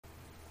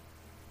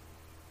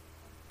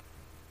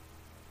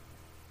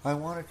I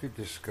wanted to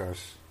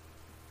discuss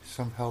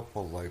some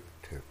helpful life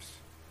tips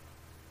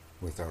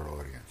with our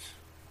audience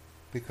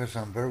because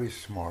I'm very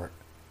smart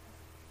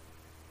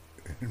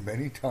and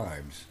many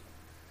times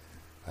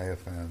I have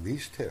found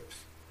these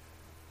tips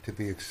to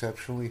be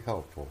exceptionally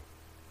helpful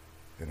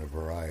in a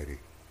variety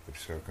of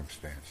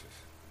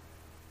circumstances.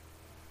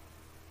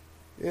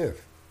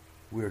 If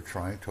we are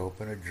trying to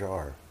open a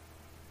jar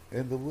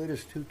and the lid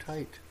is too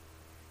tight,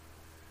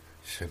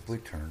 simply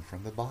turn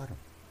from the bottom.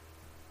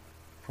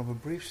 From a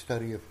brief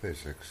study of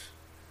physics,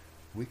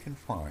 we can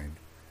find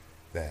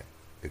that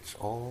it's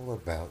all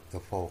about the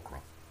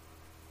fulcrum,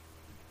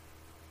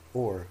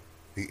 or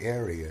the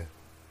area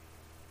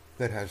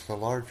that has the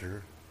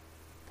larger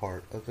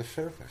part of the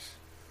surface.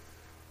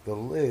 The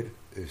lid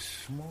is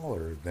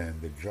smaller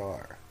than the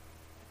jar.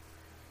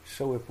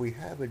 So if we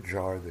have a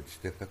jar that's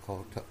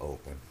difficult to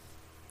open,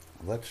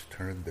 let's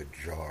turn the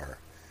jar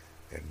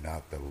and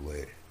not the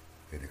lid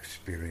and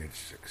experience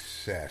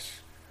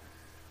success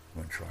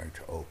when trying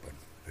to open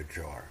a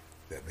jar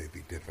that may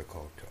be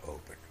difficult to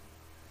open.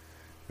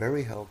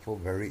 Very helpful,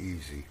 very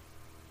easy,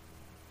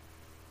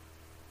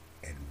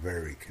 and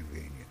very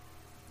convenient.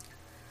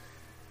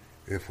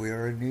 If we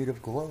are in need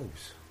of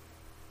gloves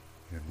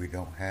and we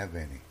don't have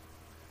any,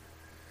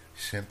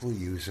 simply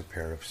use a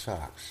pair of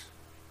socks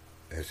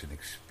as an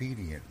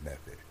expedient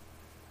method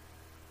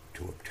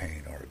to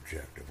obtain our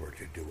objective or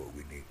to do what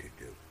we need to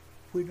do.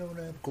 If we don't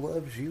have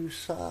gloves, use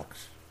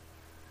socks.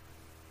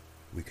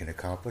 We can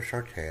accomplish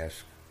our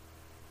task,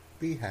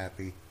 be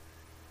happy,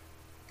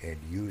 and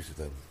use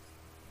them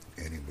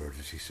in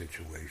emergency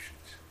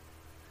situations.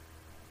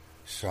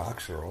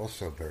 Socks are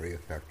also very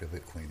effective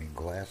at cleaning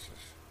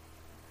glasses,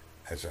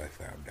 as I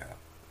found out,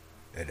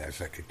 and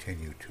as I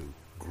continue to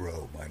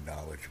grow my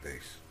knowledge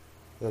base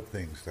of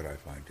things that I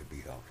find to be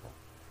helpful.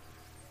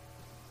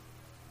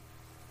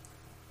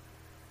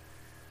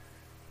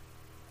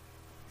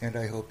 And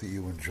I hope that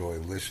you enjoy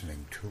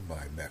listening to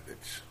my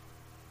methods.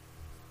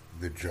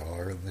 The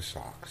jar and the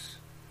socks.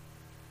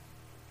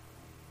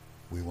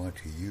 We want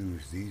to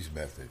use these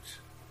methods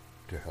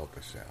to help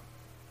us out.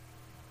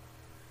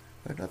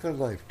 Another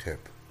life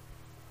tip.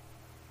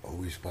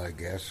 Always buy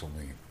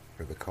gasoline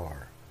for the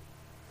car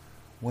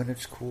when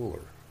it's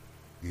cooler,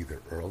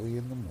 either early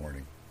in the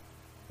morning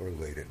or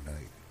late at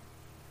night,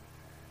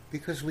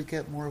 because we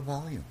get more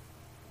volume.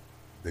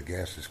 The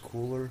gas is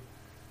cooler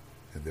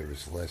and there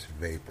is less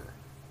vapor.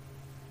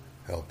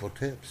 Helpful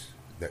tips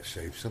that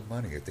save some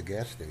money at the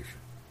gas station.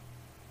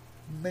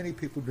 Many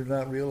people do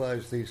not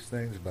realize these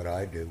things, but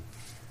I do.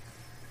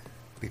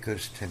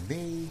 Because to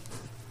me,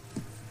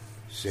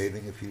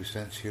 saving a few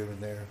cents here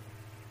and there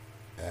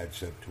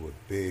adds up to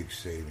a big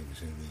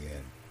savings in the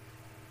end.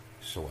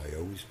 So I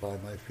always buy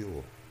my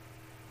fuel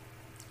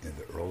in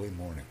the early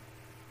morning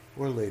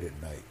or late at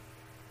night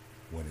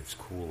when it's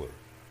cooler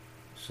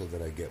so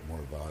that I get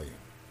more volume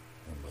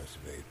and less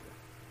vapor.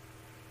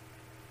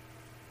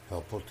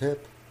 Helpful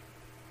tip.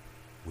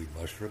 We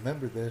must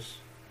remember this.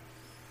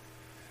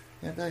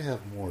 And I have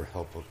more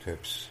helpful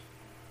tips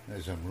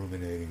as I'm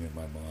ruminating in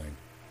my mind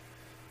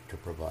to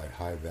provide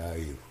high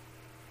value.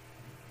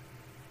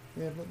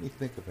 And let me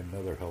think of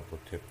another helpful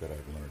tip that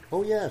I've learned.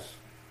 Oh yes!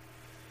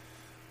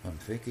 I'm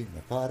thinking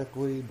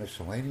methodically,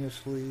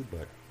 miscellaneously,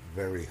 but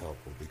very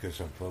helpful because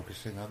I'm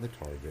focusing on the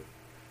target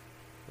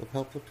of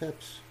helpful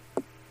tips.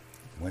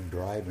 When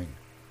driving,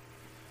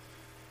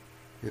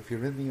 if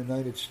you're in the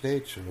United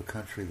States or a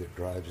country that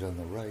drives on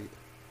the right,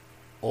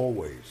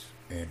 always,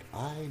 and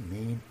I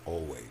mean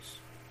always,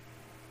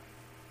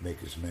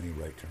 make as many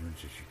right turns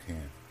as you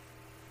can.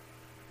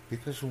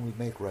 Because when we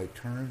make right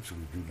turns,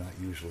 we do not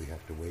usually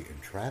have to wait in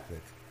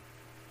traffic.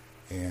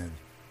 And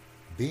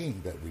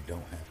being that we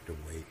don't have to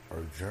wait,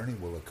 our journey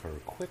will occur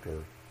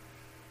quicker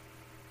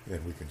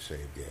and we can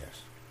save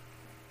gas.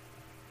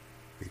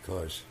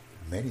 Because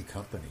many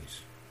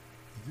companies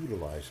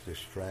utilize this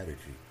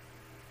strategy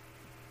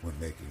when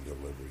making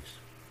deliveries.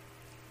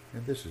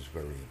 And this is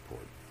very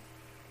important.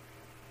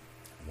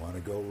 Want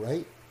to go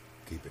right?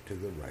 Keep it to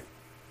the right.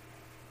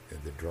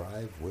 And the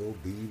drive will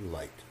be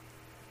light.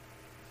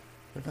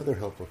 Another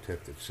helpful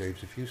tip that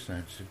saves a few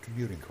cents in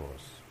commuting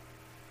costs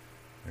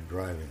and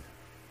driving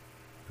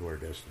to our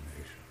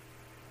destination.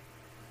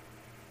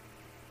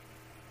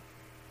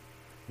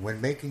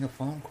 When making a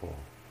phone call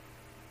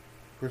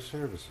for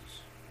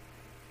services,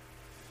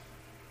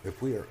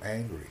 if we are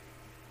angry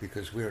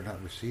because we are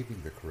not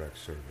receiving the correct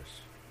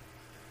service,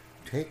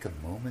 take a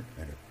moment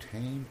and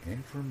obtain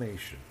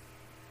information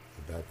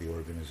about the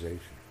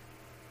organization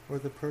or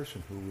the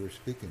person who we're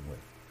speaking with.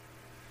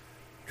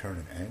 Turn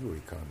an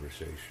angry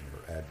conversation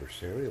or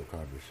adversarial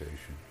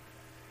conversation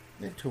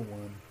into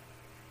one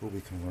where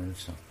we can learn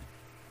something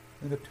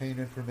and obtain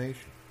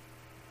information.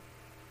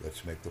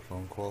 Let's make the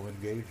phone call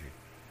engaging.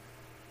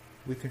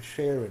 We can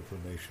share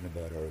information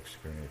about our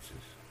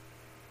experiences,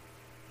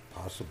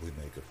 possibly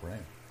make a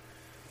friend.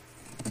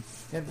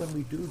 And when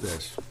we do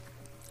this,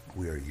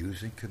 we are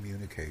using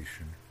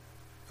communication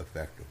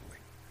effectively.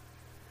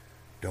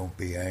 Don't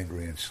be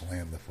angry and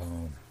slam the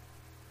phone.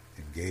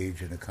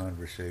 Engage in a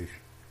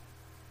conversation.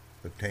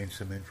 Obtain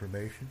some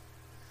information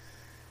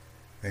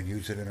and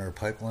use it in our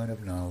pipeline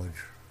of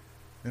knowledge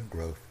and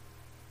growth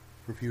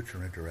for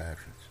future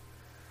interactions.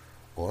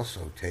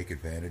 Also, take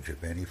advantage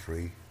of any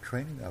free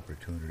training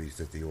opportunities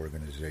that the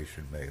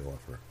organization may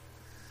offer.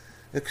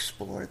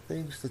 Explore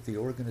things that the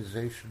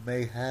organization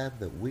may have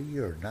that we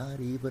are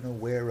not even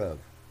aware of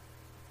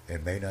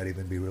and may not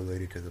even be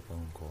related to the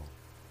phone call.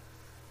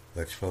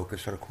 Let's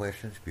focus our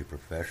questions, be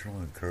professional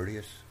and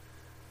courteous.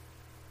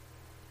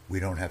 We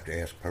don't have to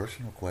ask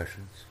personal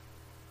questions,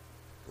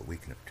 but we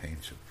can obtain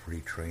some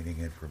free training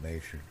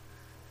information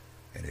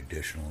and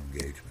additional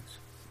engagements.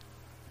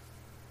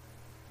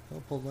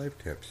 Helpful life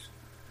tips.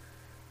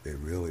 They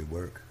really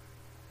work.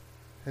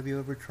 Have you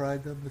ever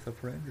tried them with a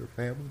friend or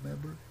family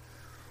member?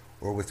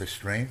 Or with a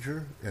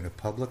stranger in a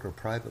public or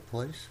private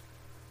place?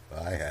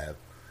 I have.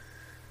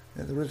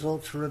 And the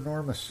results are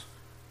enormous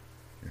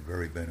and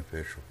very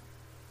beneficial.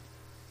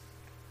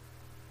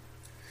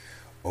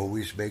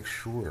 Always make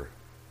sure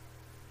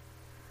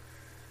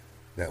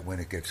that when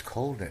it gets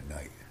cold at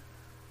night,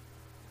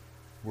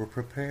 we're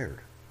prepared.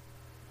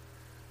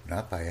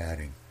 Not by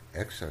adding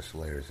excess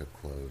layers of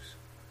clothes,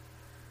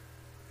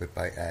 but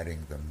by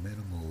adding the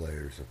minimal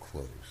layers of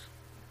clothes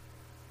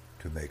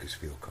to make us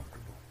feel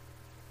comfortable.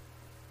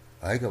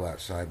 I go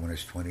outside when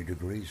it's 20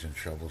 degrees and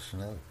shovel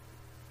snow.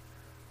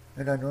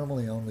 And I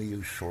normally only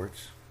use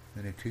shorts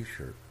and a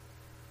t-shirt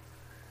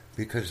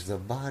because the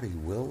body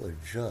will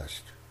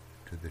adjust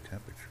to the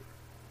temperature.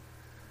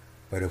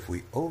 But if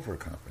we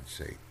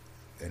overcompensate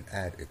and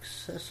add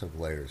excessive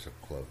layers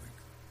of clothing,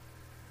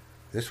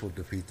 this will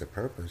defeat the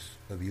purpose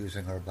of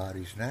using our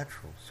body's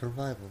natural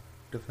survival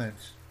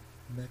defense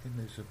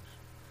mechanisms.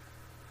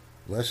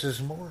 Less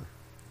is more.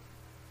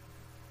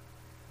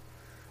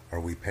 Are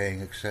we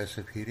paying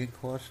excessive heating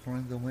costs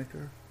during the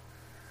winter?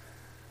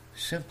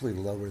 Simply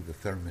lower the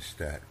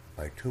thermostat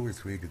by 2 or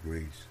 3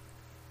 degrees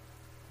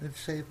and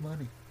save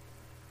money.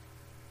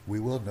 We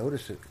will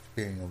notice it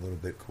being a little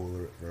bit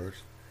cooler at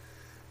first,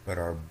 but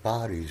our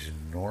body's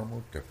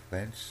normal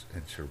defense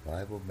and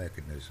survival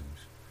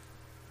mechanisms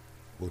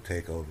will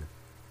take over.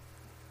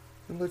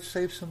 And let's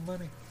save some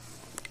money.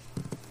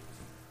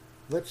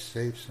 Let's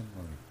save some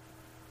money.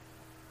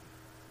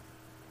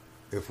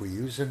 If we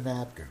use a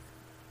napkin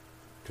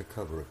to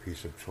cover a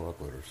piece of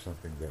chocolate or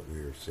something that we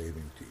are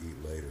saving to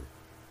eat later,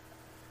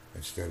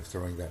 instead of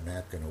throwing that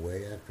napkin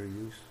away after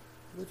use,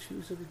 let's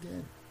use it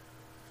again.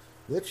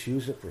 Let's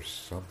use it for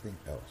something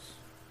else.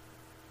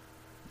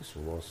 This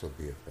will also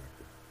be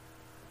effective.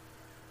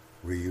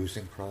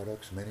 Reusing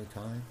products many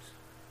times,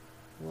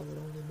 well, it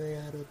only may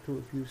add up to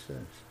a few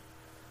cents.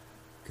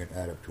 It can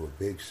add up to a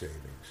big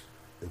savings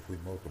if we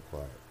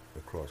multiply it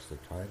across the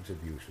times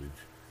of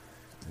usage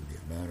and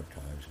the amount of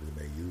times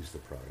we may use the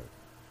product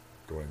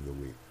during the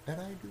week. And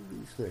I do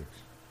these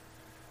things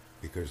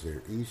because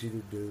they're easy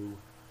to do,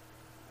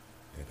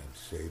 and I'm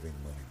saving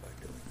money by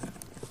doing that.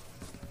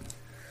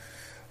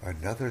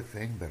 Another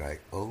thing that I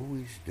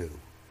always do,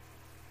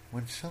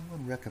 when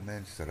someone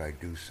recommends that I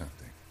do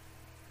something,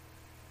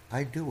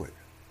 I do it.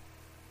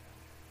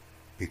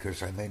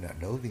 Because I may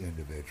not know the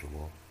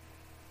individual,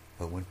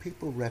 but when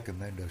people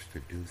recommend us to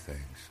do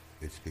things,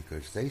 it's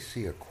because they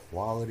see a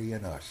quality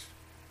in us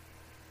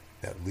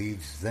that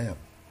leads them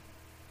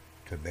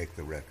to make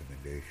the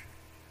recommendation.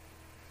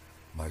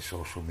 My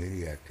social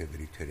media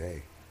activity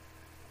today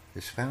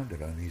is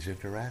founded on these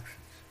interactions.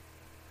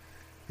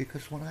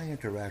 Because when I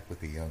interact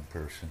with a young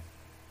person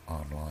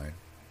online,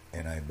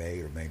 and I may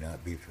or may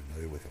not be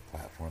familiar with the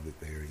platform that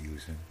they are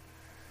using,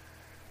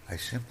 I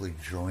simply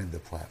join the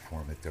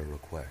platform at their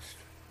request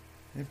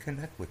and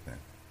connect with them.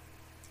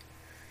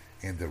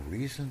 And the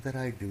reason that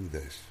I do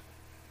this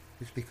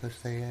is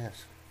because they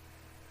ask.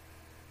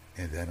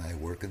 And then I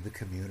work in the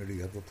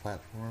community of the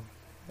platform,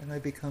 and I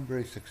become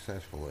very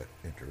successful at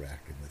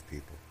interacting with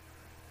people.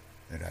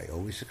 And I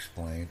always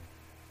explain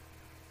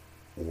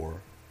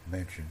or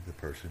mention the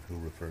person who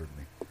referred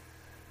me,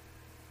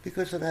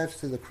 because it adds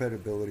to the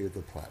credibility of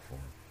the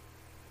platform.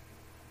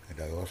 And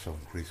I also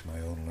increase my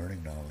own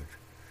learning knowledge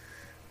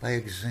by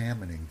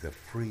examining the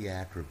free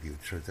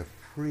attributes or the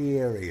free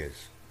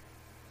areas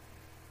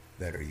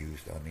that are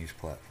used on these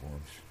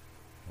platforms.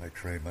 I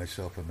train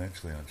myself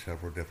immensely on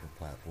several different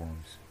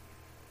platforms,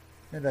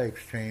 and I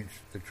exchange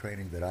the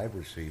training that I've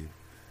received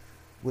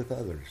with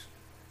others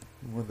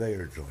when they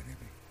are joining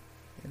me.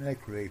 And I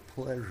create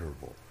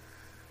pleasurable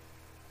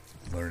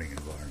learning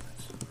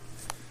environments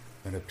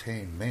and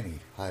obtain many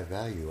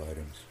high-value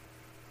items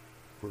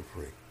for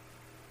free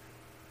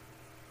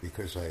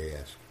because I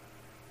ask.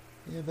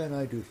 And then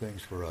I do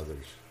things for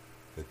others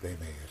that they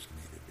may ask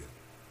me to do.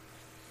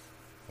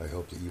 I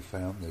hope that you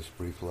found this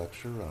brief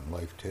lecture on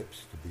life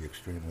tips to be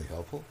extremely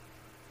helpful,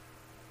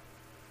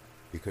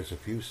 because a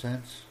few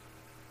cents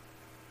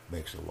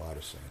makes a lot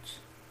of sense.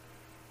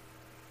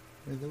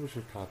 And those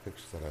are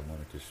topics that I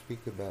wanted to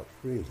speak about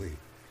freely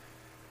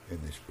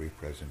in this brief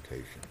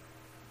presentation.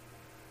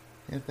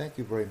 And thank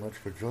you very much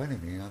for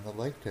joining me on the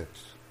Life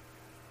Tips.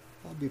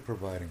 I'll be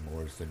providing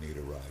more as the need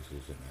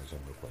arises and as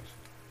I'm requested.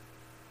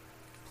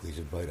 Please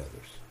invite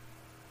others.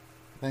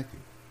 Thank you.